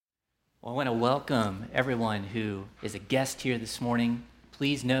Well, I want to welcome everyone who is a guest here this morning.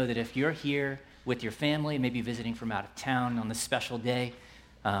 Please know that if you're here with your family, maybe visiting from out of town on this special day,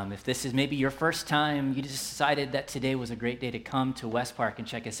 if this is maybe your first time, you just decided that today was a great day to come to West Park and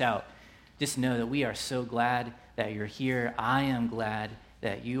check us out, just know that we are so glad that you're here. I am glad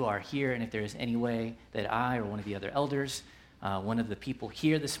that you are here, and if there is any way that I or one of the other elders, one of the people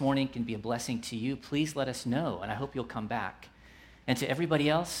here this morning can be a blessing to you, please let us know, and I hope you'll come back. And to everybody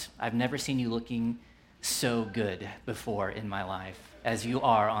else, I've never seen you looking so good before in my life as you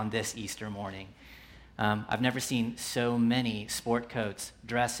are on this Easter morning. I've never seen so many sport coats,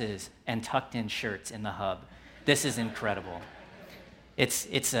 dresses, and tucked-in shirts in the hub. This is incredible.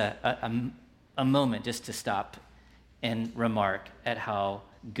 It's a moment just to stop and remark at how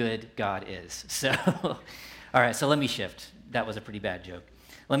good God is. So, all right, so let me shift. That was a pretty bad joke.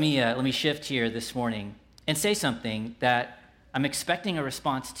 Let me shift here this morning and say something that I'm expecting a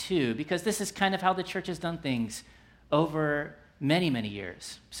response to, because this is kind of how the church has done things over many, many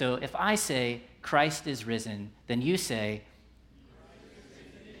years. So if I say, Christ is risen, then you say,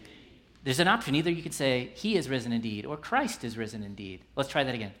 there's an option. Either you could say, he is risen indeed, or Christ is risen indeed. Let's try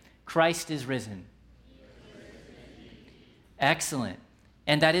that again. Christ is risen. Excellent.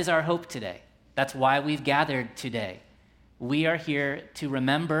 And that is our hope today. That's why we've gathered today. We are here to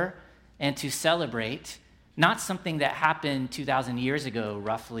remember and to celebrate not something that happened 2,000 years ago,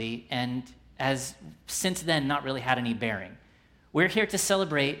 roughly, and has since then not really had any bearing. We're here to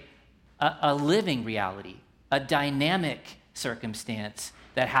celebrate a living reality, a dynamic circumstance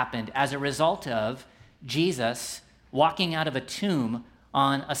that happened as a result of Jesus walking out of a tomb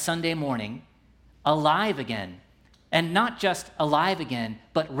on a Sunday morning, alive again, and not just alive again,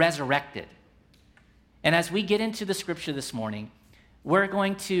 but resurrected. And as we get into the scripture this morning, we're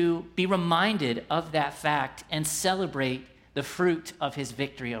going to be reminded of that fact and celebrate the fruit of his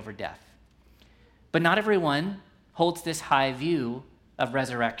victory over death. But not everyone holds this high view of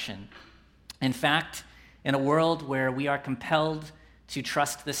resurrection. In fact, in a world where we are compelled to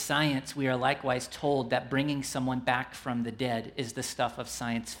trust the science, we are likewise told that bringing someone back from the dead is the stuff of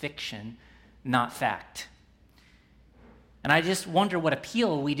science fiction, not fact. And I just wonder what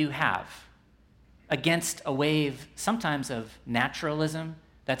appeal we do have against a wave sometimes of naturalism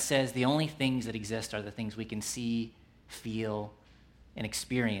that says the only things that exist are the things we can see, feel, and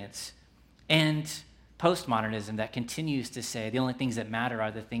experience, and postmodernism that continues to say the only things that matter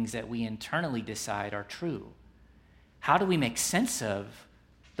are the things that we internally decide are true. How do we make sense of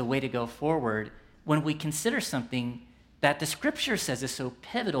the way to go forward when we consider something that the scripture says is so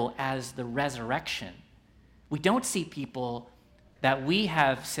pivotal as the resurrection? We don't see people that we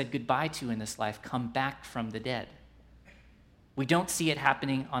have said goodbye to in this life come back from the dead. We don't see it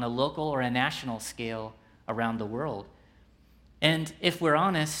happening on a local or a national scale around the world. And if we're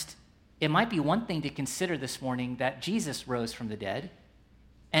honest, it might be one thing to consider this morning that Jesus rose from the dead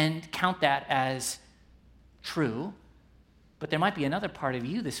and count that as true, but there might be another part of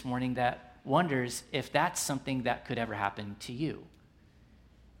you this morning that wonders if that's something that could ever happen to you.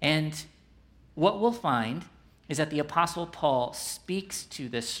 And what we'll find is that the Apostle Paul speaks to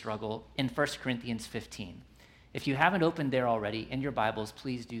this struggle in 1 Corinthians 15. If you haven't opened there already in your Bibles,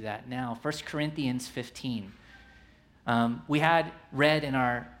 please do that now. 1 Corinthians 15. We had read in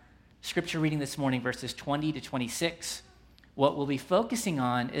our scripture reading this morning verses 20 to 26. What we'll be focusing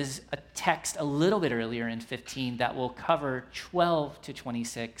on is a text a little bit earlier in 15 that will cover 12 to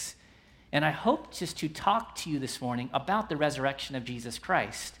 26. And I hope just to talk to you this morning about the resurrection of Jesus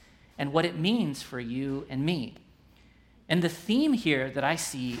Christ and what it means for you and me. And the theme here that I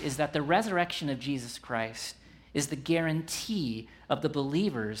see is that the resurrection of Jesus Christ is the guarantee of the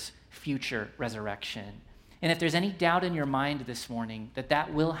believer's future resurrection. And if there's any doubt in your mind this morning that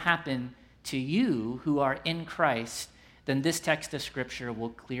that will happen to you who are in Christ, then this text of Scripture will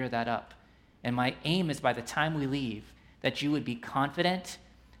clear that up. And my aim is by the time we leave, that you would be confident,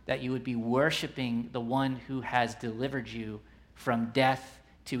 that you would be worshiping the one who has delivered you from death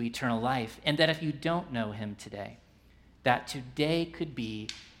to eternal life, and that if you don't know him today, that today could be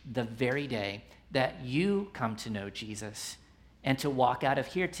the very day that you come to know Jesus and to walk out of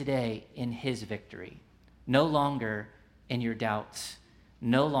here today in his victory, no longer in your doubts,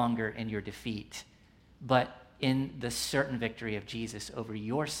 no longer in your defeat, but in the certain victory of Jesus over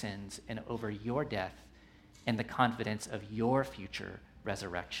your sins and over your death and the confidence of your future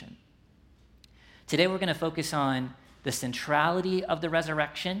resurrection. Today we're going to focus on the centrality of the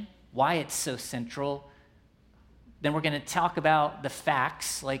resurrection, why it's so central. Then we're going to talk about the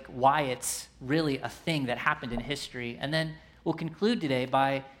facts, like why it's really a thing that happened in history. And then we'll conclude today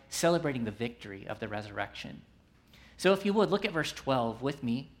by celebrating the victory of the resurrection. So if you would, look at verse 12 with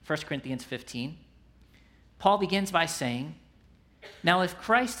me, 1 Corinthians 15. Paul begins by saying, "Now if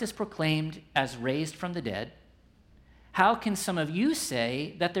Christ is proclaimed as raised from the dead, how can some of you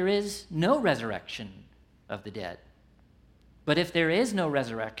say that there is no resurrection of the dead? But if there is no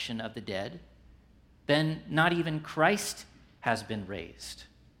resurrection of the dead, then not even Christ has been raised."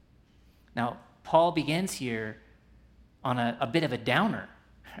 Now, Paul begins here on a bit of a downer,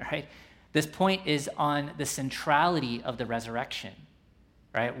 right? This point is on the centrality of the resurrection,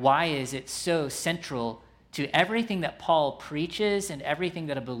 right? Why is it so central to everything that Paul preaches and everything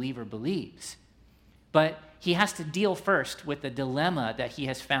that a believer believes? But he has to deal first with the dilemma that he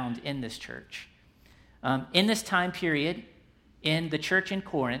has found in this church. In this time period, in the church in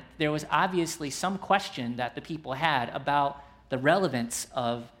Corinth, there was obviously some question that the people had about the relevance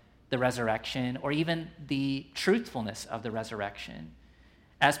of the resurrection or even the truthfulness of the resurrection.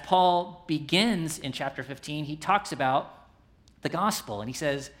 As Paul begins in chapter 15, he talks about the gospel, and he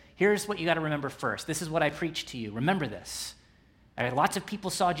says, here's what you got to remember first. This is what I preached to you. Remember this. All right, lots of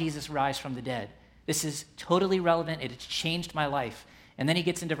people saw Jesus rise from the dead. This is totally relevant. It has changed my life. And then he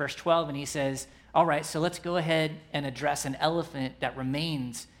gets into verse 12, and he says, all right, so let's go ahead and address an elephant that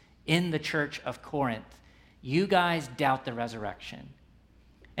remains in the church of Corinth. You guys doubt the resurrection.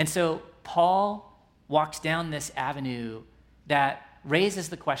 And so Paul walks down this avenue that raises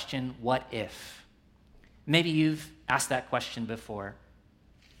the question, what if? Maybe you've asked that question before.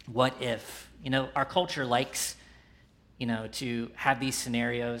 What if? Our culture likes, to have these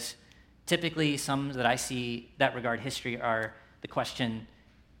scenarios. Typically, some that I see that regard history are the question,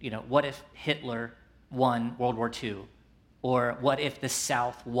 what if Hitler won World War II? Or what if the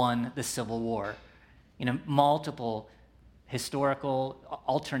South won the Civil War? Multiple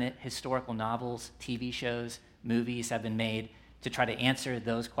alternate historical novels, TV shows, movies have been made to try to answer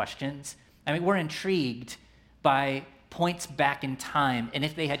those questions. We're intrigued by points back in time, and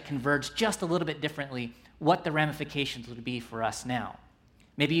if they had converged just a little bit differently, what the ramifications would be for us now.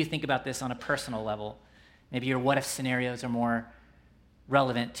 Maybe you think about this on a personal level. Maybe your what if scenarios are more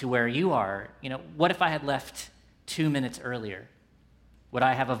relevant to where you are. What if I had left 2 minutes earlier? Would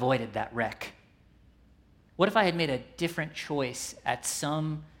I have avoided that wreck? What if I had made a different choice at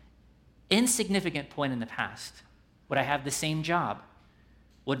some insignificant point in the past? Would I have the same job?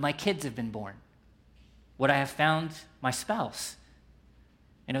 Would my kids have been born? Would I have found my spouse?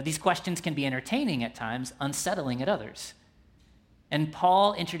 These questions can be entertaining at times, unsettling at others. And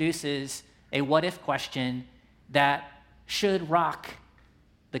Paul introduces a what-if question that should rock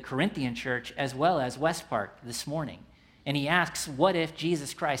the Corinthian church as well as West Park this morning. And he asks, what if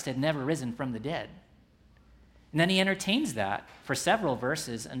Jesus Christ had never risen from the dead? And then he entertains that for several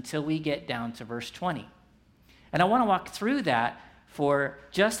verses until we get down to verse 20. And I want to walk through that for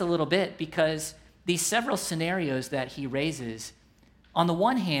just a little bit because these several scenarios that he raises, on the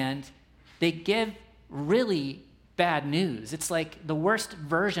one hand, they give really bad news. It's like the worst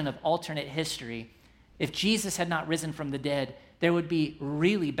version of alternate history. If Jesus had not risen from the dead, there would be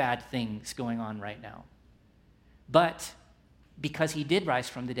really bad things going on right now. But because he did rise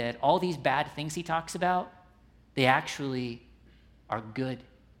from the dead, all these bad things he talks about, they actually are good.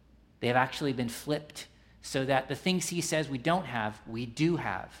 They have actually been flipped so that the things he says we don't have, we do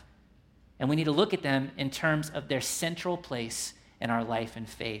have. And we need to look at them in terms of their central place in our life and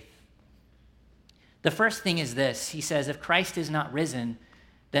faith. The first thing is this. He says, if Christ is not risen,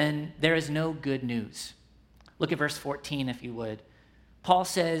 then there is no good news. Look at verse 14, if you would. Paul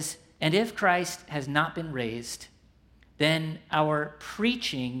says, and if Christ has not been raised, then our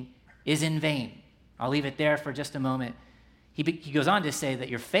preaching is in vain. I'll leave it there for just a moment. He goes on to say that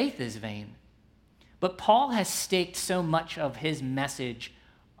your faith is vain. But Paul has staked so much of his message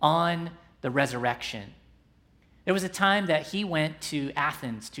on the resurrection. There was a time that he went to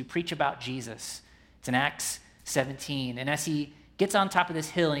Athens to preach about Jesus. It's in Acts 17. And as he gets on top of this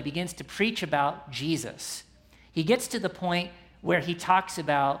hill and he begins to preach about Jesus, he gets to the point where he talks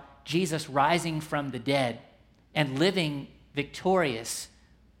about Jesus rising from the dead and living victorious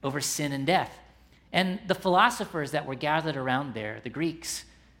over sin and death. And the philosophers that were gathered around there, the Greeks,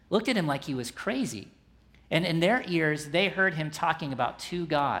 looked at him like he was crazy. And in their ears, they heard him talking about two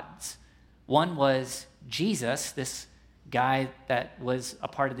gods. One was Jesus, this guy that was a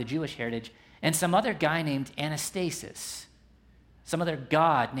part of the Jewish heritage, and some other guy named Anastasis, some other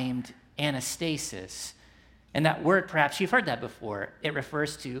god named Anastasis. And that word, perhaps you've heard that before, it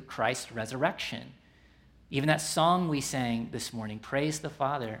refers to Christ's resurrection. Even that song we sang this morning, Praise the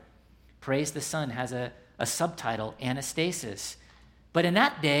Father, Praise the Son, has a subtitle, Anastasis. But in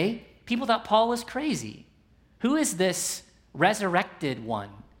that day, people thought Paul was crazy. Who is this resurrected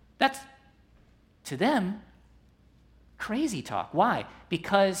one? That's, to them, crazy talk. Why?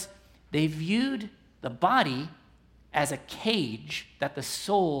 Because they viewed the body as a cage that the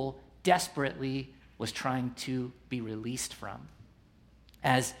soul desperately was trying to be released from,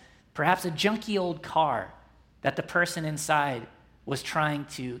 as perhaps a junky old car that the person inside was trying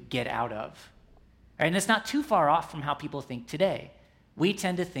to get out of. And it's not too far off from how people think today. We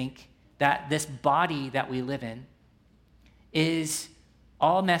tend to think that this body that we live in is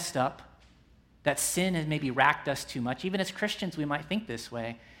all messed up, that sin has maybe racked us too much. Even as Christians, we might think this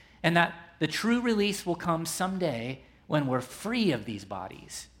way, and that the true release will come someday when we're free of these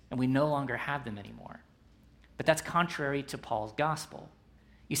bodies and we no longer have them anymore. But that's contrary to Paul's gospel.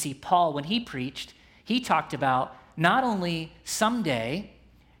 You see, Paul, when he preached, he talked about not only someday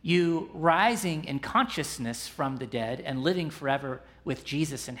you rising in consciousness from the dead and living forever with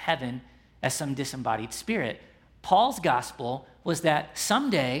Jesus in heaven as some disembodied spirit. Paul's gospel was that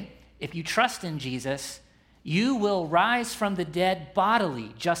someday, if you trust in Jesus, you will rise from the dead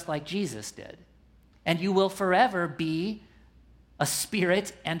bodily, just like Jesus did. And you will forever be a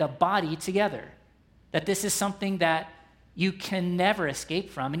spirit and a body together. That this is something that you can never escape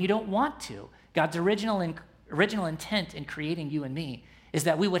from, and you don't want to. God's original intent in creating you and me is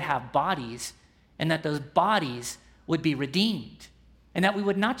that we would have bodies, and that those bodies would be redeemed, and that we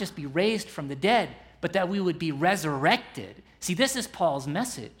would not just be raised from the dead, but that we would be resurrected. See, this is Paul's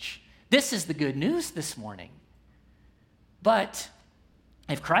message. This is the good news this morning. But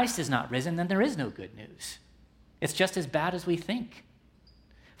if Christ is not risen, then there is no good news. It's just as bad as we think.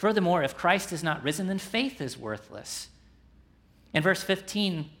 Furthermore, if Christ is not risen, then faith is worthless. In verse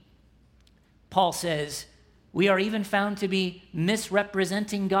 15, Paul says, we are even found to be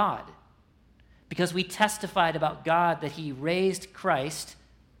misrepresenting God because we testified about God that he raised Christ,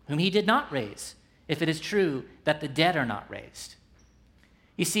 whom he did not raise, if it is true that the dead are not raised.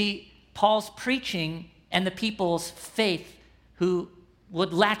 You see, Paul's preaching and the people's faith who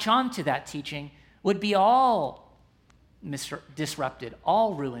would latch on to that teaching would be all disrupted,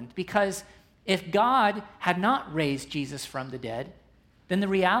 all ruined, because if God had not raised Jesus from the dead, then the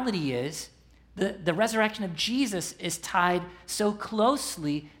reality is the resurrection of Jesus is tied so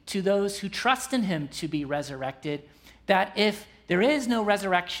closely to those who trust in him to be resurrected that if there is no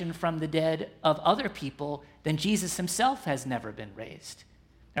resurrection from the dead of other people, then Jesus himself has never been raised.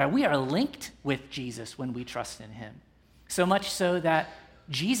 We are linked with Jesus when we trust in him, so much so that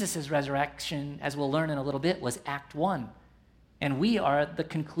Jesus' resurrection, as we'll learn in a little bit, was Act 1, and we are the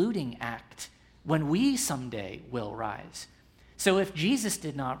concluding act when we someday will rise. So if Jesus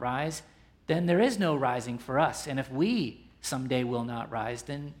did not rise, then there is no rising for us. And if we someday will not rise,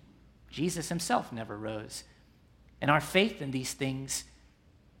 then Jesus himself never rose. And our faith in these things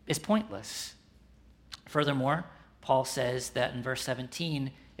is pointless. Furthermore, Paul says that in verse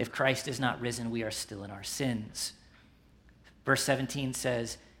 17, if Christ is not risen, we are still in our sins. Verse 17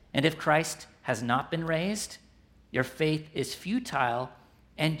 says, and if Christ has not been raised, your faith is futile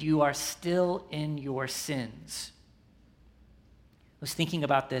and you are still in your sins. I was thinking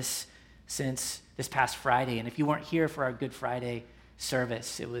about this since this past Friday, and if you weren't here for our Good Friday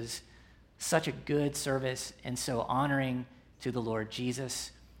service, it was such a good service and so honoring to the Lord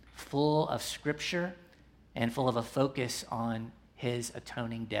Jesus, full of scripture and full of a focus on his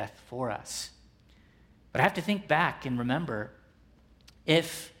atoning death for us. But I have to think back and remember,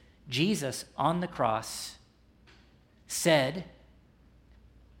 if Jesus on the cross said,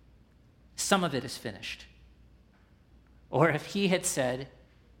 some of it is finished, or if he had said,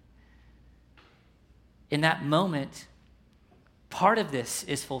 in that moment, part of this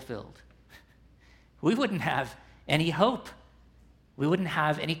is fulfilled, we wouldn't have any hope. We wouldn't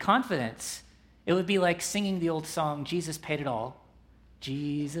have any confidence. It would be like singing the old song, Jesus paid it all.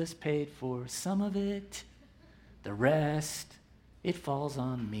 Jesus paid for some of it, the rest, it falls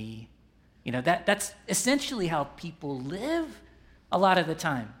on me. You know, that's essentially how people live a lot of the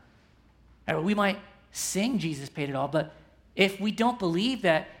time. We might sing Jesus paid it all, but if we don't believe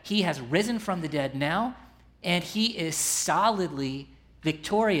that he has risen from the dead now and he is solidly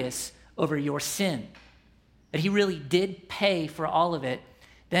victorious over your sin, that he really did pay for all of it,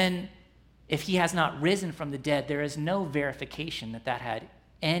 then if he has not risen from the dead, there is no verification that that had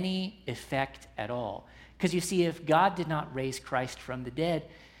any effect at all. Because you see, if God did not raise Christ from the dead,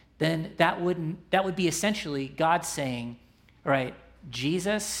 then that would be essentially God saying, all right,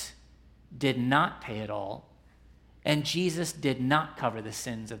 Jesus did not pay it all, and Jesus did not cover the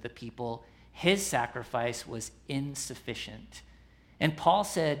sins of the people. His sacrifice was insufficient. And Paul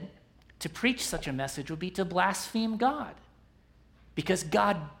said to preach such a message would be to blaspheme God, because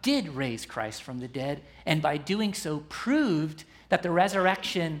God did raise Christ from the dead, and by doing so proved that the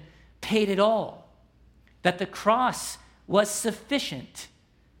resurrection paid it all, that the cross was sufficient.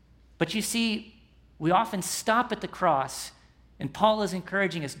 But you see, we often stop at the cross, and Paul is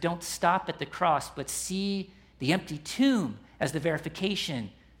encouraging us, don't stop at the cross, but see the empty tomb as the verification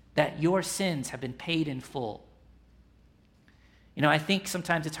that your sins have been paid in full. You know, I think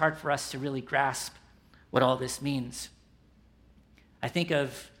sometimes it's hard for us to really grasp what all this means. I think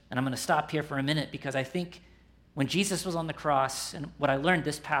of, and I'm going to stop here for a minute, because I think when Jesus was on the cross, and what I learned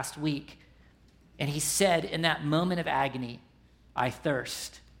this past week, and he said in that moment of agony, I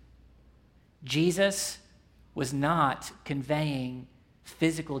thirst. Jesus was not conveying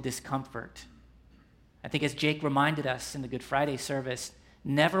physical discomfort. I think as Jake reminded us in the Good Friday service,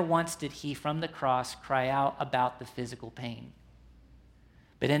 never once did he from the cross cry out about the physical pain.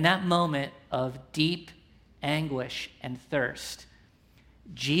 But in that moment of deep anguish and thirst,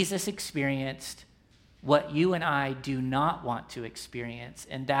 Jesus experienced what you and I do not want to experience,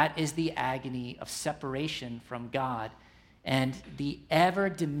 and that is the agony of separation from God and the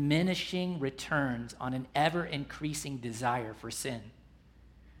ever-diminishing returns on an ever-increasing desire for sin.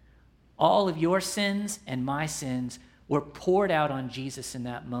 All of your sins and my sins were poured out on Jesus in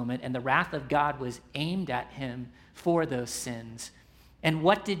that moment, and the wrath of God was aimed at him for those sins. And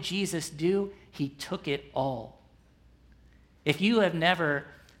what did Jesus do? He took it all. If you have never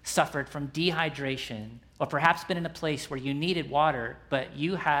suffered from dehydration, or perhaps been in a place where you needed water, but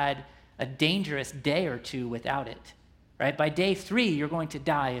you had a dangerous day or two without it, right? By day 3, you're going to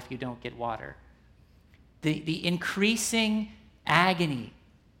die if you don't get water. The increasing agony,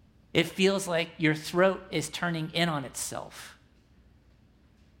 it feels like your throat is turning in on itself.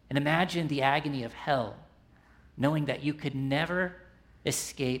 And imagine the agony of hell, knowing that you could never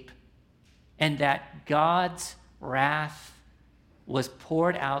escape and that God's wrath was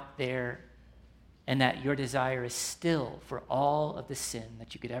poured out there, and that your desire is still for all of the sin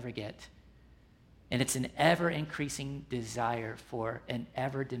that you could ever get. And it's an ever-increasing desire for an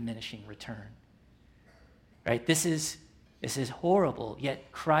ever-diminishing return. Right? This is horrible,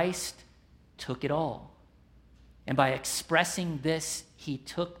 yet Christ took it all. And by expressing this, he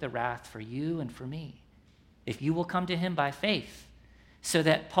took the wrath for you and for me, if you will come to him by faith. So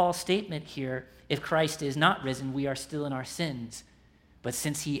that Paul's statement here, if Christ is not risen, we are still in our sins. But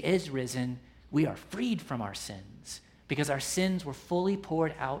since he is risen, we are freed from our sins, because our sins were fully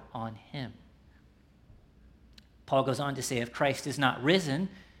poured out on him. Paul goes on to say, if Christ is not risen,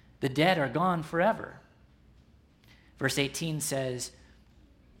 the dead are gone forever. Verse 18 says,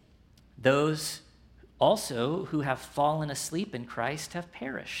 those also who have fallen asleep in Christ have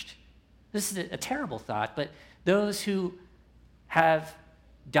perished. This is a terrible thought, but those who have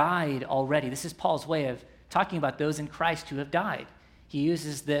died already, this is Paul's way of talking about those in Christ who have died. He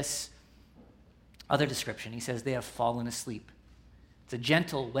uses this other description. He says they have fallen asleep. It's a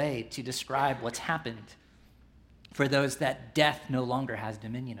gentle way to describe what's happened for those that death no longer has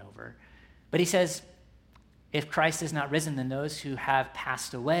dominion over. But he says, if Christ is not risen, then those who have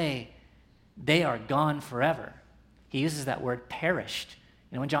passed away, they are gone forever. He uses that word perished.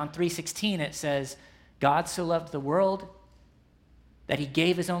 You know, in John 3:16, it says, God so loved the world that he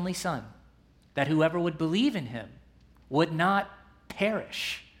gave his only son, that whoever would believe in him would not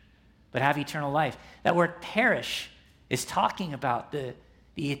perish, but have eternal life. That word perish is talking about the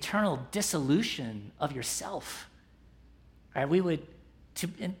eternal dissolution of yourself. Right? We would,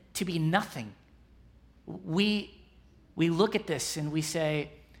 to be nothing. We look at this and we say,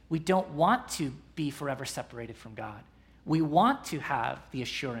 we don't want to be forever separated from God. We want to have the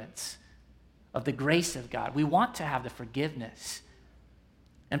assurance of the grace of God. We want to have the forgiveness.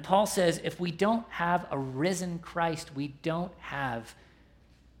 And Paul says, if we don't have a risen Christ, we don't have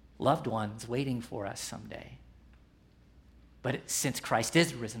loved ones waiting for us someday. But since Christ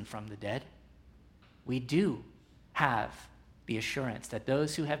is risen from the dead, we do have the assurance that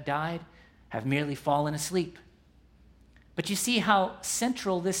those who have died have merely fallen asleep. But you see how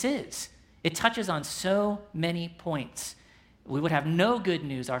central this is. It touches on so many points. We would have no good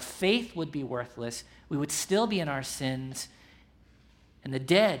news. Our faith would be worthless. We would still be in our sins. And the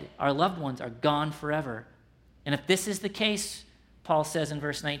dead, our loved ones, are gone forever. And if this is the case, Paul says in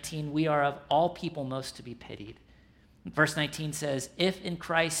verse 19, we are of all people most to be pitied. Verse 19 says, if in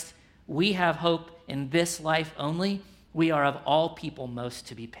Christ we have hope in this life only, we are of all people most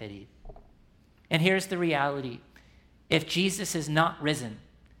to be pitied. And here's the reality. If Jesus is not risen,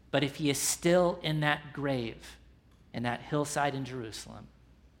 but if he is still in that grave, in that hillside in Jerusalem,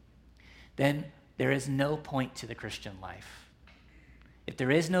 then there is no point to the Christian life. If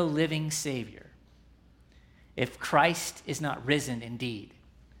there is no living Savior, if Christ is not risen indeed,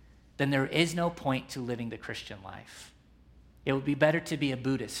 then there is no point to living the Christian life. It would be better to be a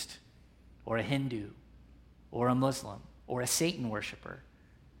Buddhist or a Hindu or a Muslim or a Satan worshiper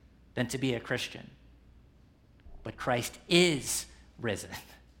than to be a Christian. But Christ is risen.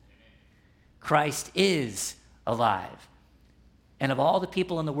 Christ is alive. And of all the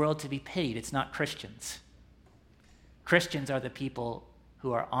people in the world to be pitied, it's not Christians. Christians are the people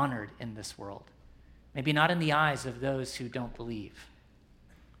who are honored in this world. Maybe not in the eyes of those who don't believe,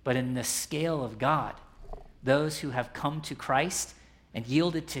 but in the scale of God, those who have come to Christ and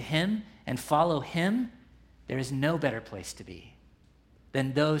yielded to him and follow him, there is no better place to be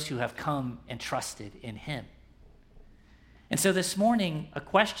than those who have come and trusted in him. And so this morning, a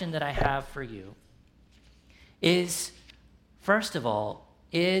question that I have for you is, first of all,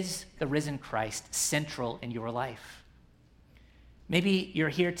 is the risen Christ central in your life? Maybe you're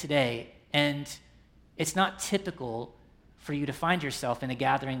here today and it's not typical for you to find yourself in a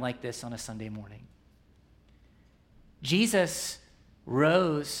gathering like this on a Sunday morning. Jesus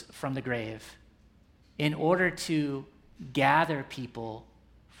rose from the grave in order to gather people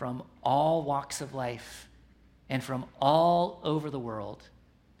from all walks of life and from all over the world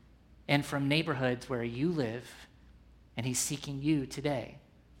and from neighborhoods where you live, and he's seeking you today.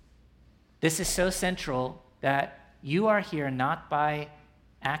 This is so central that you are here not by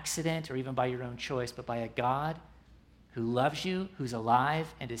accident or even by your own choice, but by a God who loves you, who's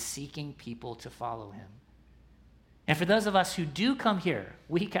alive, and is seeking people to follow him. And for those of us who do come here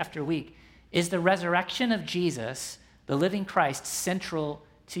week after week, is the resurrection of Jesus, the living Christ, central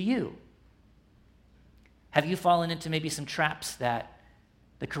to you? Have you fallen into maybe some traps that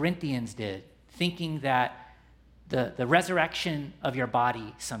the Corinthians did, thinking that the resurrection of your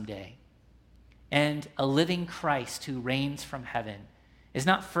body someday and a living Christ who reigns from heaven is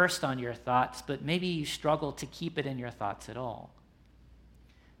not first on your thoughts, but maybe you struggle to keep it in your thoughts at all?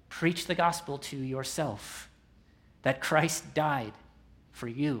 Preach the gospel to yourself, that Christ died for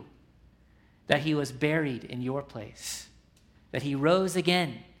you, that he was buried in your place, that he rose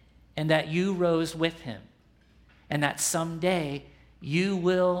again, and that you rose with him, and that someday you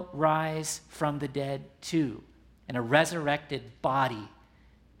will rise from the dead too, in a resurrected body,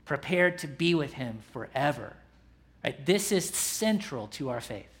 prepared to be with him forever. Right? This is central to our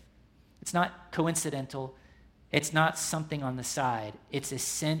faith. It's not coincidental. It's not something on the side. It's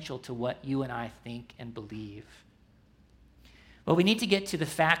essential to what you and I think and believe. Well, we need to get to the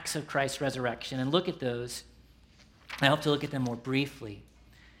facts of Christ's resurrection and look at those. I hope to look at them more briefly.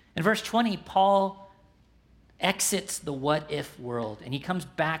 In verse 20, Paul exits the what-if world, and he comes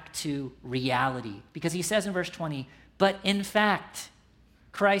back to reality, because he says in verse 20, but in fact,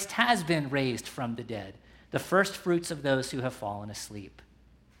 Christ has been raised from the dead, the first fruits of those who have fallen asleep.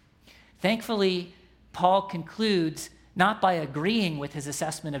 Thankfully, Paul concludes not by agreeing with his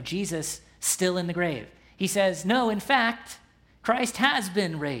assessment of Jesus still in the grave. He says, no, in fact, Christ has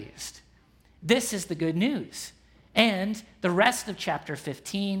been raised. This is the good news. And the rest of chapter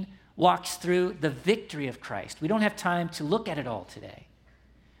 15 walks through the victory of Christ. We don't have time to look at it all today.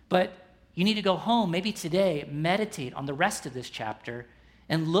 But you need to go home, maybe today, meditate on the rest of this chapter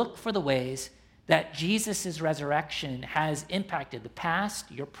and look for the ways that Jesus' resurrection has impacted the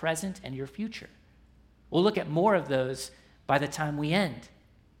past, your present, and your future. We'll look at more of those by the time we end.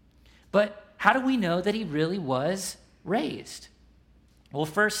 But how do we know that he really was raised? Well,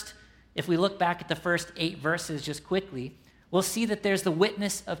 first, if we look back at the first 8 verses just quickly, we'll see that there's the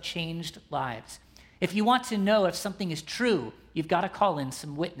witness of changed lives. If you want to know if something is true, you've got to call in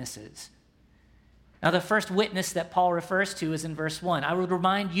some witnesses. Now, the first witness that Paul refers to is in verse 1. I would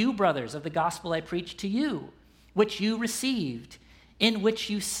remind you, brothers, of the gospel I preached to you, which you received, in which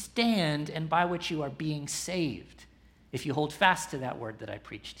you stand, and by which you are being saved, if you hold fast to that word that I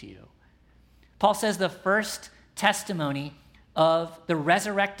preached to you. Paul says the first testimony of the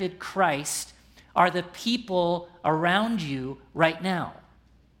resurrected Christ are the people around you right now.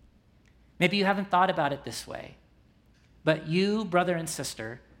 Maybe you haven't thought about it this way, but you, brother and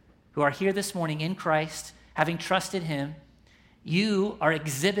sister, who are here this morning in Christ, having trusted him, you are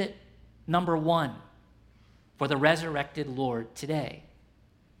exhibit number 1 for the resurrected Lord today.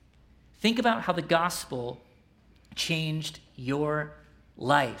 Think about how the gospel changed your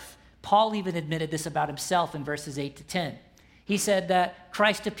life. Paul even admitted this about himself in verses 8 to 10. He said that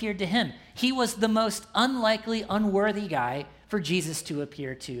Christ appeared to him. He was the most unlikely, unworthy guy for Jesus to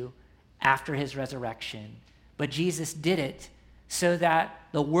appear to after his resurrection. But Jesus did it so that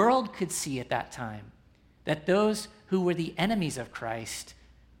the world could see at that time that those who were the enemies of Christ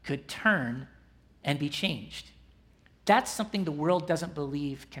could turn and be changed. That's something the world doesn't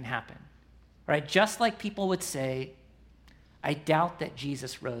believe can happen. Right? Just like people would say, I doubt that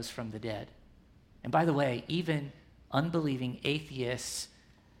Jesus rose from the dead. And by the way, even unbelieving atheists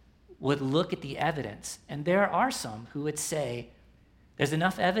would look at the evidence, and there are some who would say, there's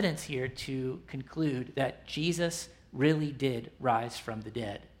enough evidence here to conclude that Jesus really did rise from the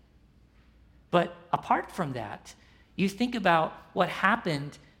dead. But apart from that, you think about what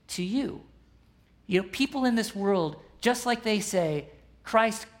happened to you. You know, people in this world, just like they say,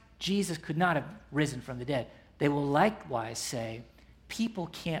 Christ, Jesus could not have risen from the dead, they will likewise say, people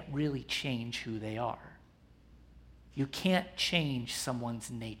can't really change who they are. You can't change someone's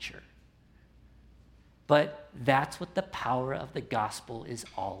nature. But that's what the power of the gospel is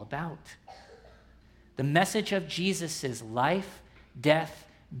all about. The message of Jesus' life, death,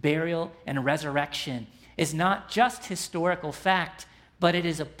 burial, and resurrection is not just historical fact, but it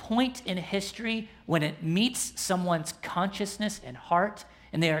is a point in history when it meets someone's consciousness and heart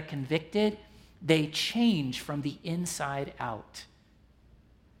and they are convicted, they change from the inside out.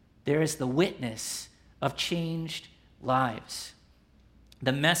 There is the witness of changed lives.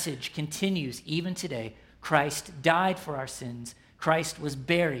 The message continues even today. Christ died for our sins. Christ was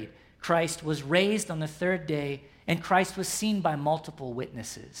buried. Christ was raised on the third day, and Christ was seen by multiple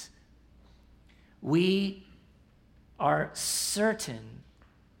witnesses. We are certain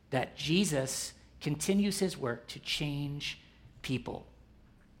that Jesus continues his work to change people.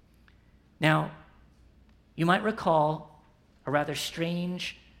 Now, you might recall a rather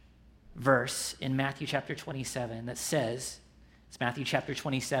strange verse in Matthew chapter 27 that says, it's Matthew chapter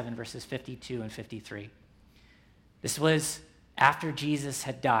 27, verses 52 and 53. This was after Jesus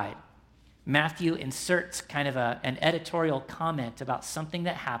had died. Matthew inserts kind of an editorial comment about something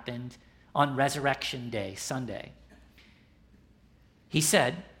that happened on Resurrection Day, Sunday. He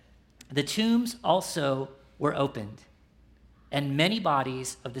said, the tombs also were opened, and many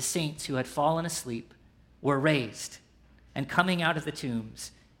bodies of the saints who had fallen asleep were raised. And coming out of the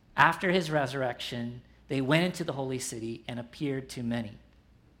tombs, after his resurrection, they went into the holy city and appeared to many.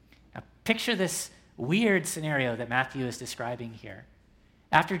 Now, picture this weird scenario that Matthew is describing here.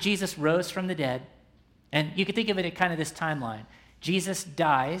 After Jesus rose from the dead, and you could think of it in kind of this timeline, Jesus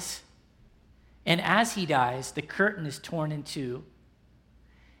dies, and as he dies, the curtain is torn in two,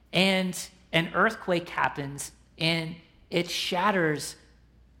 and an earthquake happens, and it shatters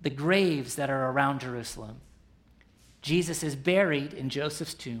the graves that are around Jerusalem. Jesus is buried in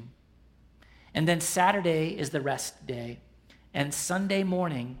Joseph's tomb. And then Saturday is the rest day. And Sunday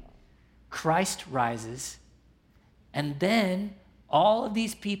morning, Christ rises. And then all of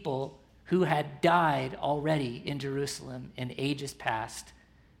these people who had died already in Jerusalem in ages past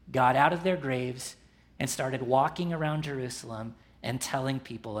got out of their graves and started walking around Jerusalem and telling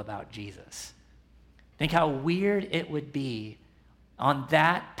people about Jesus. Think how weird it would be on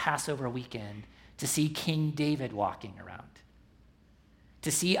that Passover weekend to see King David walking around,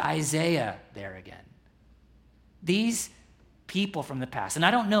 to see Isaiah there again. These people from the past, and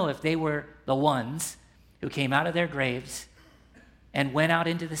I don't know if they were the ones who came out of their graves and went out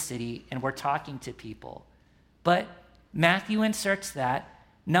into the city and were talking to people, but Matthew inserts that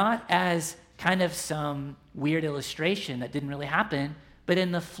not as kind of some weird illustration that didn't really happen, but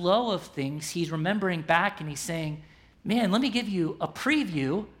in the flow of things, he's remembering back and he's saying, man, let me give you a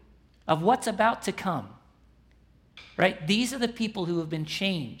preview of what's about to come, right? These are the people who have been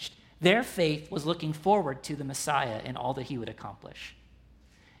changed. Their faith was looking forward to the Messiah and all that he would accomplish.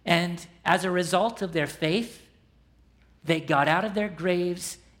 And as a result of their faith, they got out of their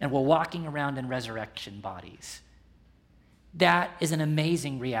graves and were walking around in resurrection bodies. That is an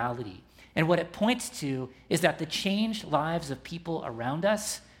amazing reality. And what it points to is that the changed lives of people around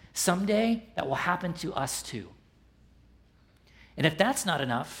us, someday that will happen to us too. And if that's not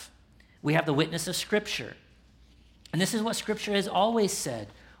enough, we have the witness of Scripture. And this is what Scripture has always said.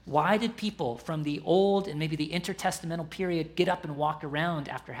 Why did people from the old and maybe the intertestamental period get up and walk around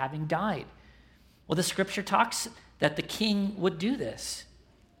after having died? Well, the Scripture talks that the king would do this.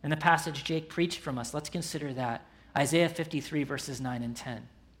 In the passage Jake preached from us, let's consider that. Isaiah 53, verses 9 and 10.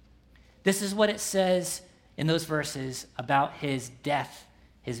 This is what it says in those verses about his death,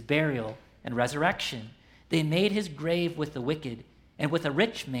 his burial, and resurrection. They made his grave with the wicked and with a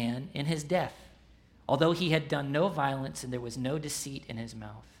rich man in his death, although he had done no violence and there was no deceit in his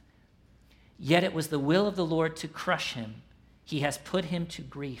mouth. Yet it was the will of the Lord to crush him. He has put him to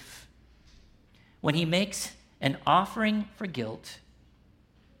grief. When he makes an offering for guilt,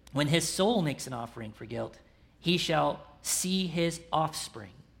 when his soul makes an offering for guilt, he shall see his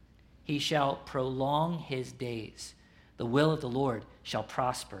offspring. He shall prolong his days. The will of the Lord shall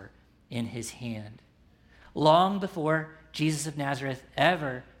prosper in his hand. Long before Jesus of Nazareth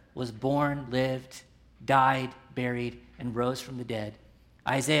ever was born, lived, died, buried, and rose from the dead,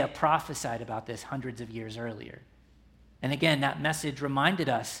 Isaiah prophesied about this hundreds of years earlier. And again, that message reminded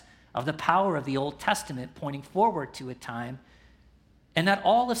us of the power of the Old Testament pointing forward to a time, and that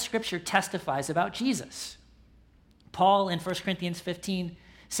all of Scripture testifies about Jesus. Paul in 1 Corinthians 15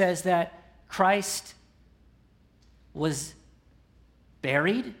 says that Christ was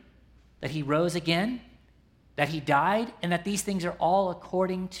buried, that he rose again, that he died, and that these things are all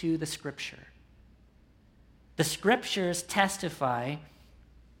according to the Scripture. The Scriptures testify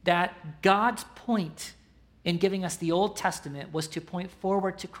that God's point in giving us the Old Testament was to point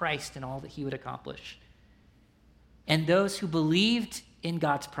forward to Christ and all that he would accomplish. And those who believed in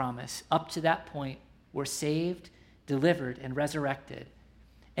God's promise up to that point were saved, delivered, and resurrected.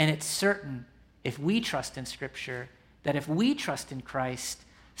 And it's certain, if we trust in Scripture, that if we trust in Christ,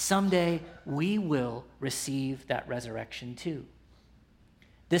 someday we will receive that resurrection too.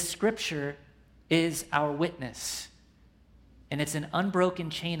 This Scripture is our witness, and it's an unbroken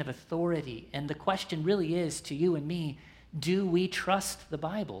chain of authority. And the question really is to you and me, do we trust the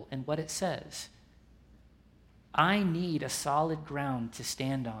Bible and what it says? I need a solid ground to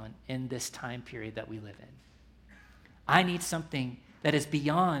stand on in this time period that we live in. I need something that is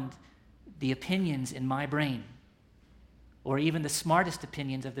beyond the opinions in my brain or even the smartest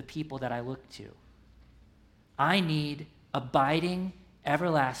opinions of the people that I look to. I need abiding,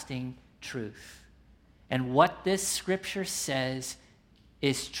 everlasting truth. And what this Scripture says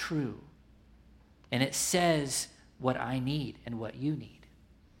is true. And it says what I need and what you need.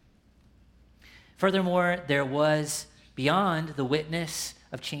 Furthermore, there was, beyond the witness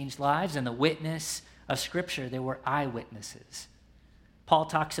of changed lives and the witness of Scripture, there were eyewitnesses. Paul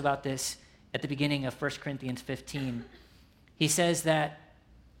talks about this at the beginning of 1 Corinthians 15. He says that,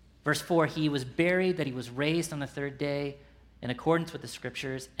 verse 4, he was buried, that he was raised on the third day in accordance with the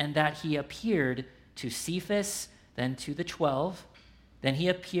Scriptures, and that he appeared to Cephas, then to the 12. Then he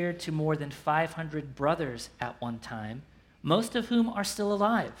appeared to more than 500 brothers at one time, most of whom are still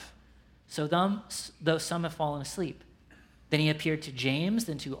alive, though some have fallen asleep. Then he appeared to James,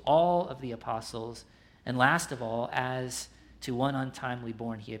 then to all of the apostles, and last of all, as to one untimely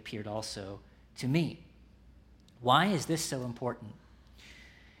born, he appeared also to me. Why is this so important?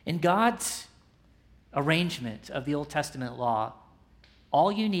 In God's arrangement of the Old Testament law,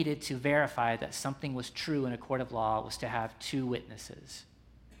 all you needed to verify that something was true in a court of law was to have two witnesses.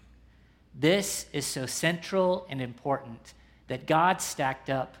 This is so central and important that God stacked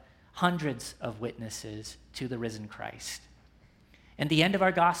up hundreds of witnesses to the risen Christ. And the end of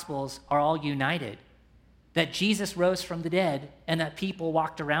our Gospels are all united, that Jesus rose from the dead and that people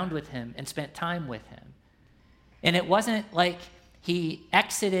walked around with him and spent time with him. And it wasn't like he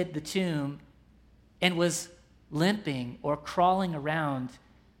exited the tomb and was limping or crawling around,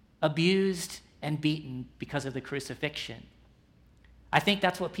 abused and beaten because of the crucifixion. I think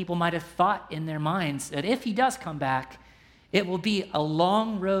that's what people might have thought in their minds, that if he does come back, it will be a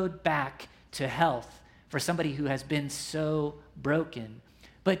long road back to health for somebody who has been so broken.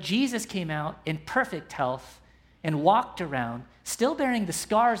 But Jesus came out in perfect health and walked around, still bearing the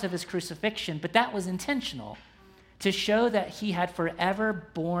scars of his crucifixion, but that was intentional, to show that he had forever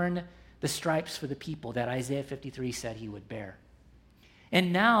borne the stripes for the people that Isaiah 53 said he would bear.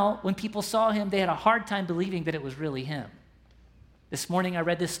 And now, when people saw him, they had a hard time believing that it was really him. This morning, I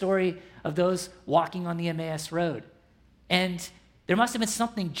read this story of those walking on the Emmaus Road. And there must have been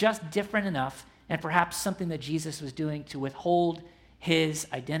something just different enough, and perhaps something that Jesus was doing to withhold his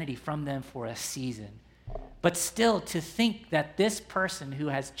identity from them for a season. But still, to think that this person who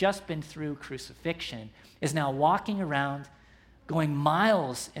has just been through crucifixion is now walking around, going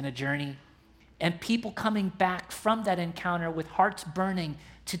miles in a journey, and people coming back from that encounter with hearts burning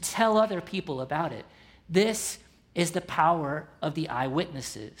to tell other people about it. This is the power of the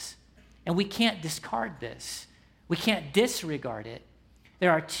eyewitnesses. And we can't discard this. We can't disregard it.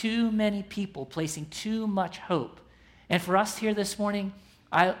 There are too many people placing too much hope. And for us here this morning,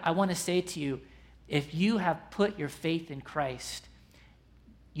 I want to say to you, if you have put your faith in Christ,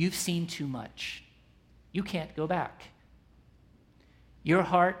 you've seen too much. You can't go back. Your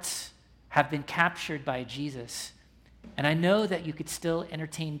hearts have been captured by Jesus. And I know that you could still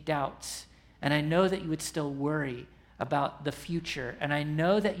entertain doubts. And I know that you would still worry about the future. And I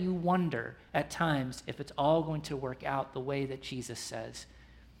know that you wonder at times if it's all going to work out the way that Jesus says.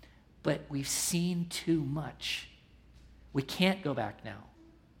 But we've seen too much. We can't go back now.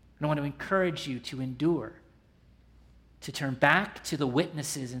 And I want to encourage you to endure, to turn back to the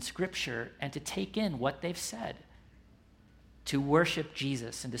witnesses in Scripture and to take in what they've said, to worship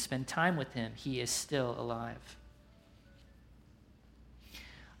Jesus and to spend time with him. He is still alive.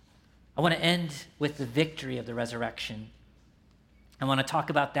 I want to end with the victory of the resurrection. I want to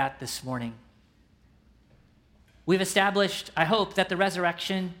talk about that this morning. We've established, I hope, that the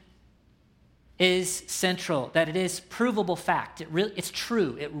resurrection is central, that it is provable fact. It's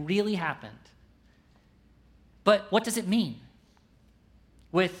true. It really happened. But what does it mean?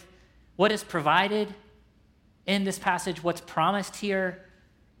 With what is provided in this passage, what's promised here,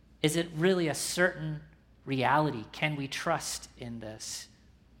 is it really a certain reality? Can we trust in this?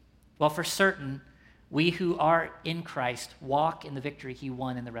 Well, for certain, we who are in Christ walk in the victory he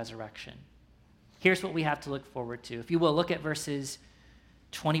won in the resurrection. Here's what we have to look forward to. If you will, look at verses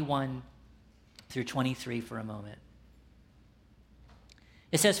 21 through 23 for a moment.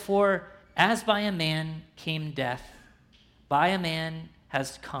 It says, "For as by a man came death, by a man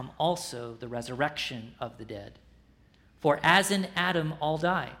has come also the resurrection of the dead. For as in Adam all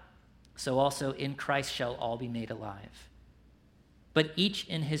die, so also in Christ shall all be made alive. But each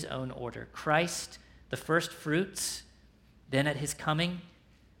in his own order. Christ, the first fruits, then at his coming,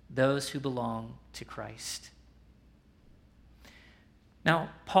 those who belong to Christ."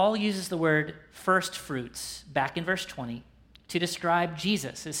 Now, Paul uses the word first fruits back in verse 20 to describe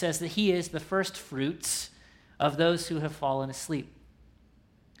Jesus. It says that he is the first fruits of those who have fallen asleep.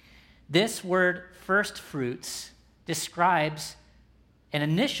 This word first fruits describes an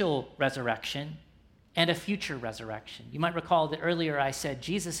initial resurrection and a future resurrection. You might recall that earlier I said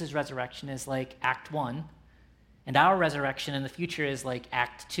Jesus' resurrection is like Act 1, and our resurrection in the future is like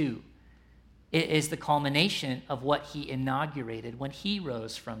Act 2. It is the culmination of what he inaugurated when he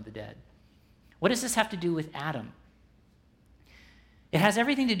rose from the dead. What does this have to do with Adam? It has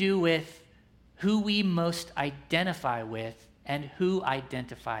everything to do with who we most identify with and who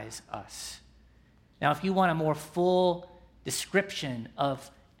identifies us. Now, if you want a more full description of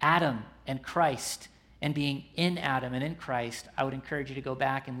Adam and Christ and being in Adam and in Christ, I would encourage you to go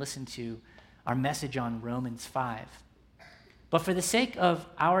back and listen to our message on Romans 5. But for the sake of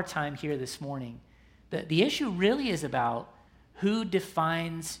our time here this morning, the issue really is about who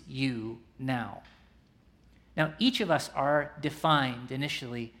defines you now. Now, each of us are defined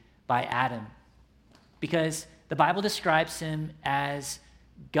initially by Adam because the Bible describes him as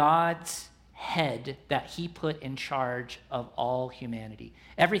God's head that he put in charge of all humanity.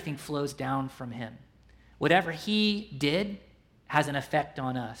 Everything flows down from him. Whatever he did has an effect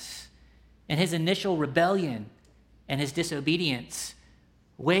on us. And his initial rebellion and his disobedience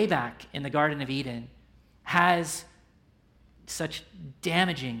way back in the Garden of Eden has such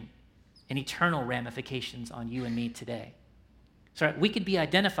damaging and eternal ramifications on you and me today. So we could be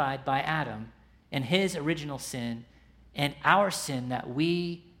identified by Adam and his original sin and our sin that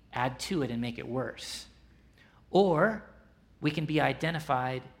we add to it and make it worse. Or we can be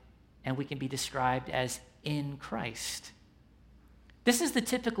identified and we can be described as in Christ. This is the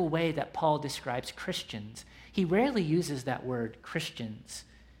typical way that Paul describes Christians. He rarely uses that word Christians.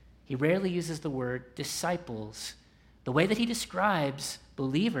 He rarely uses the word disciples. The way that he describes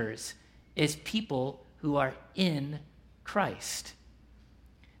believers is people who are in Christ.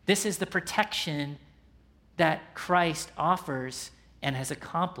 This is the protection that Christ offers and has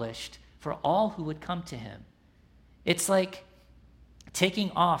accomplished for all who would come to him. It's like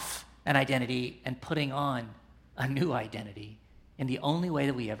taking off an identity and putting on a new identity in the only way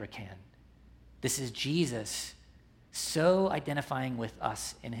that we ever can. This is Jesus so identifying with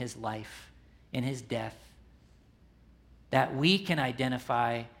us in his life, in his death, that we can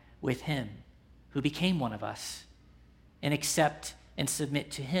identify with him who became one of us and accept and submit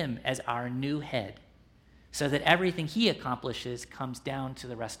to him as our new head so that everything he accomplishes comes down to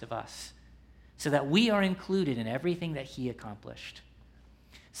the rest of us, so that we are included in everything that he accomplished.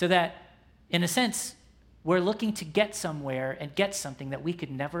 So that, in a sense, we're looking to get somewhere and get something that we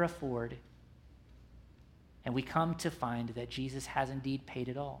could never afford. And we come to find that Jesus has indeed paid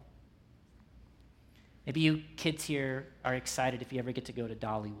it all. Maybe you kids here are excited if you ever get to go to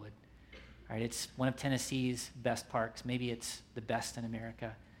Dollywood. All right, it's one of Tennessee's best parks. Maybe it's the best in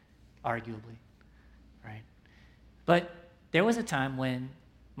America, arguably. Right? But there was a time when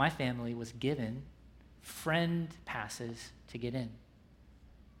my family was given friend passes to get in.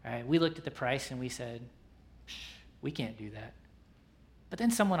 All right, we looked at the price and we said, we can't do that. But then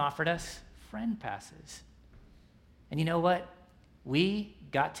someone offered us friend passes. And you know what? We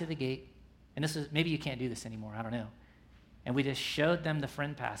got to the gate, and this is, maybe you can't do this anymore, I don't know. And we just showed them the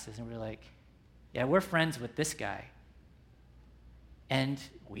friend passes, and we were like, yeah, we're friends with this guy. And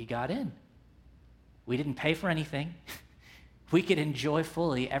we got in. We didn't pay for anything. We could enjoy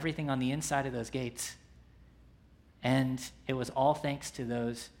fully everything on the inside of those gates. And it was all thanks to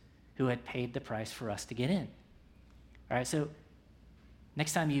those who had paid the price for us to get in. All right, so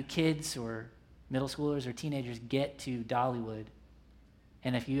next time you kids or middle schoolers or teenagers get to Dollywood,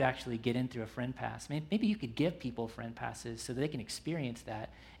 and if you actually get in through a friend pass, maybe you could give people friend passes so that they can experience that,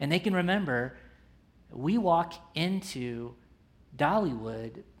 and they can remember We walk into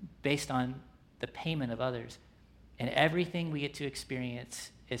Dollywood based on the payment of others, and everything we get to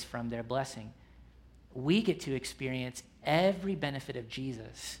experience is from their blessing. We get to experience every benefit of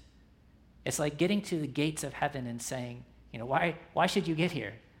Jesus. It's like getting to the gates of heaven and saying, why should you get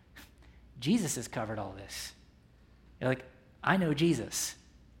here? Jesus has covered all this. You're like, I know Jesus.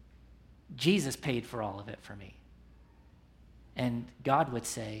 Jesus paid for all of it for me. And God would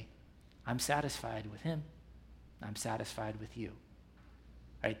say, I'm satisfied with him. I'm satisfied with you.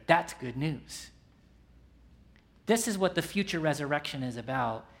 All right, that's good news. This is what the future resurrection is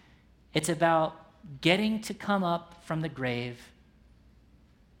about. It's about getting to come up from the grave,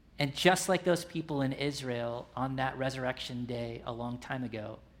 and just like those people in Israel on that resurrection day a long time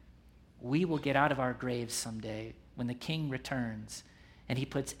ago, we will get out of our graves someday when the King returns and he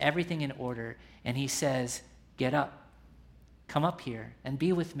puts everything in order and he says, get up, come up here and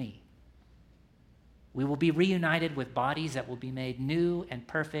be with me. We will be reunited with bodies that will be made new and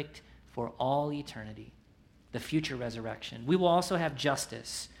perfect for all eternity, the future resurrection. We will also have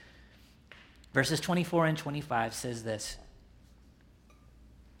justice. Verses 24 and 25 says this.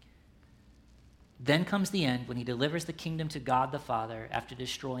 Then comes the end when he delivers the kingdom to God the Father after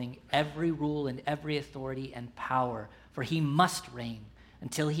destroying every rule and every authority and power, for he must reign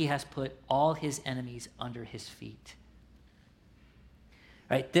until he has put all his enemies under his feet.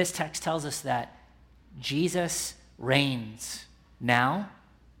 Right? This text tells us that Jesus reigns now,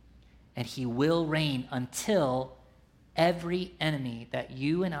 and he will reign until every enemy that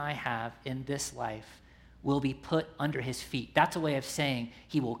you and I have in this life will be put under his feet. That's a way of saying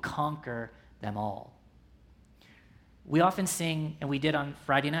he will conquer them all. We often sing, and we did on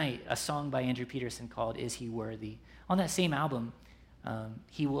Friday night, a song by Andrew Peterson called Is He Worthy? On that same album,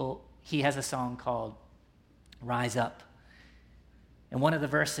 he has a song called Rise Up. And one of the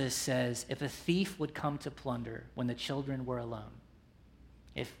verses says, if a thief would come to plunder when the children were alone,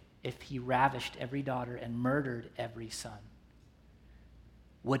 if he ravished every daughter and murdered every son,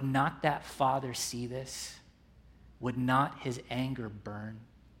 would not that father see this? Would not his anger burn?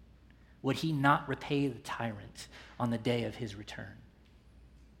 Would he not repay the tyrant on the day of his return?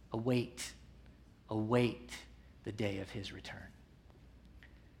 Await the day of his return.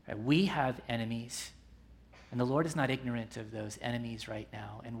 Right, we have enemies, and the Lord is not ignorant of those enemies right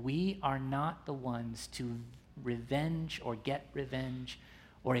now, and we are not the ones to revenge or get revenge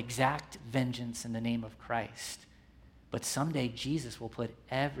or exact vengeance in the name of Christ. But someday Jesus will put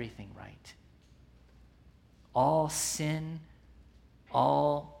everything right. All sin,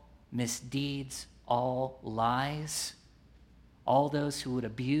 all misdeeds, all lies, all those who would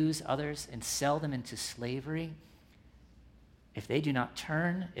abuse others and sell them into slavery, if they do not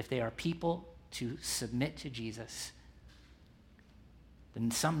turn, if they are people to submit to Jesus,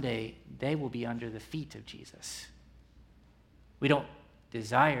 then someday they will be under the feet of Jesus. We don't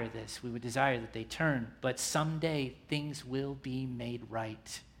desire this. We would desire that they turn, but someday things will be made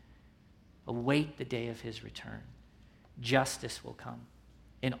right. Await the day of his return. Justice will come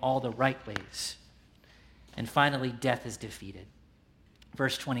in all the right ways. And finally, death is defeated.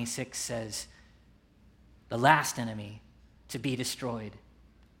 Verse 26 says, the last enemy to be destroyed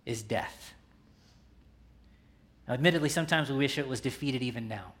is death. Now, admittedly, sometimes we wish it was defeated even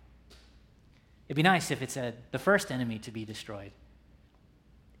now. It'd be nice if it said the first enemy to be destroyed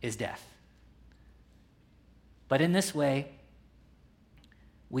is death. But in this way,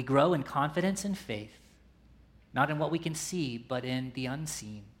 we grow in confidence and faith, not in what we can see, but in the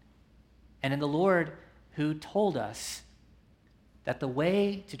unseen, and in the Lord who told us that the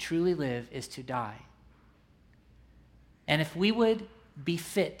way to truly live is to die. And if we would be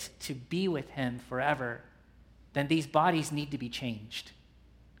fit to be with him forever, then these bodies need to be changed.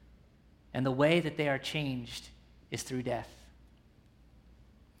 And the way that they are changed is through death.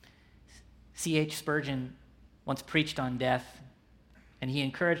 C.H. Spurgeon once preached on death, and he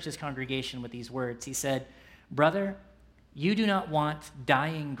encouraged his congregation with these words. He said, "Brother, you do not want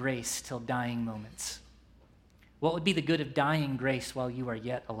dying grace till dying moments. What would be the good of dying grace while you are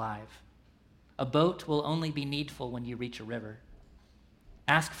yet alive? A boat will only be needful when you reach a river.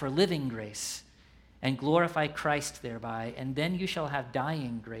 Ask for living grace and glorify Christ thereby, and then you shall have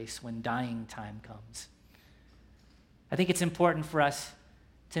dying grace when dying time comes." I think it's important for us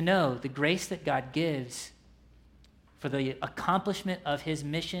to know the grace that God gives for the accomplishment of his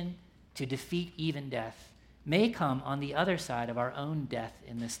mission to defeat even death may come on the other side of our own death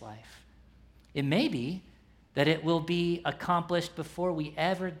in this life. It may be that it will be accomplished before we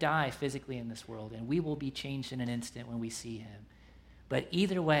ever die physically in this world, and we will be changed in an instant when we see him. But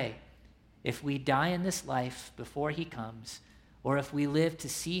either way, if we die in this life before he comes, or if we live to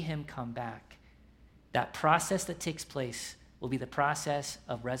see him come back, That process that takes place will be the process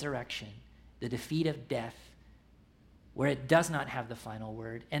of resurrection, the defeat of death, where it does not have the final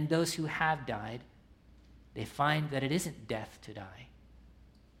word. And those who have died, they find that it isn't death to die.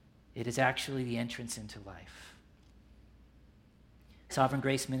 It is actually the entrance into life. Sovereign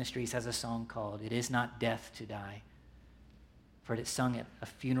Grace Ministries has a song called "It Is Not Death to Die." I've heard it sung at a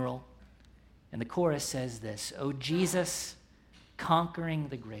funeral. And the chorus says this: "O Jesus, conquering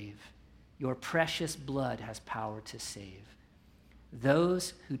the grave, your precious blood has power to save.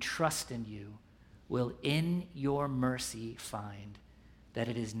 Those who trust in you will in your mercy find that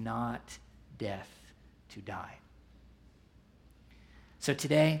it is not death to die." So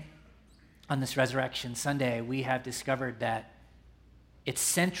today, on this Resurrection Sunday, we have discovered that it's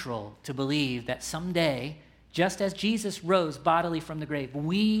central to believe that someday, just as Jesus rose bodily from the grave,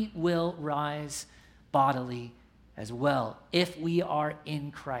 we will rise bodily as well if we are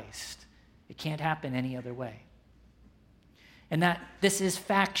in Christ. It can't happen any other way. And that this is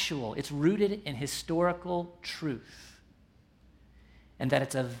factual. It's rooted in historical truth. And that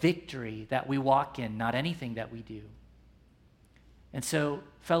it's a victory that we walk in, not anything that we do. And so,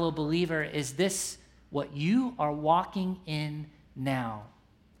 fellow believer, is this what you are walking in now?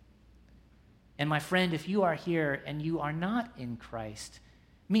 And my friend, if you are here and you are not in Christ,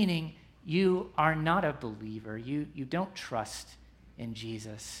 meaning you are not a believer, you don't trust in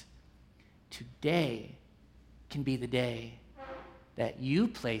Jesus, today can be the day that you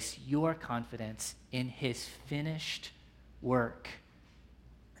place your confidence in his finished work,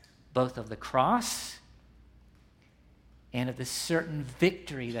 both of the cross and of the certain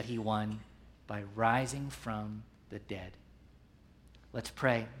victory that he won by rising from the dead. Let's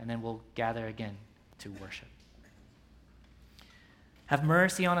pray, and then we'll gather again to worship. Have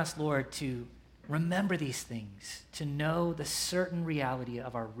mercy on us, Lord, to remember these things, to know the certain reality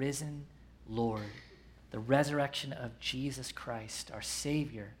of our risen Lord, the resurrection of Jesus Christ, our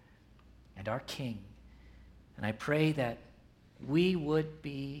Savior and our King. And I pray that we would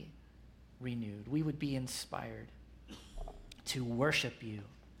be renewed, we would be inspired to worship you,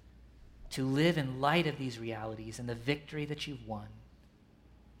 to live in light of these realities and the victory that you've won,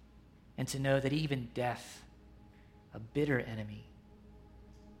 and to know that even death, a bitter enemy,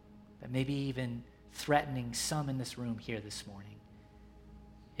 that maybe even threatening some in this room here this morning,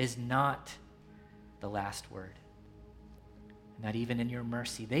 is not the last word. And that even in your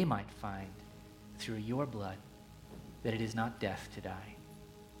mercy, they might find through your blood that it is not death to die.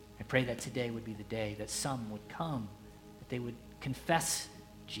 I pray that today would be the day that some would come, that they would confess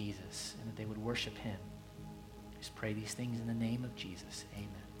Jesus, and that they would worship him. Just pray these things in the name of Jesus. Amen.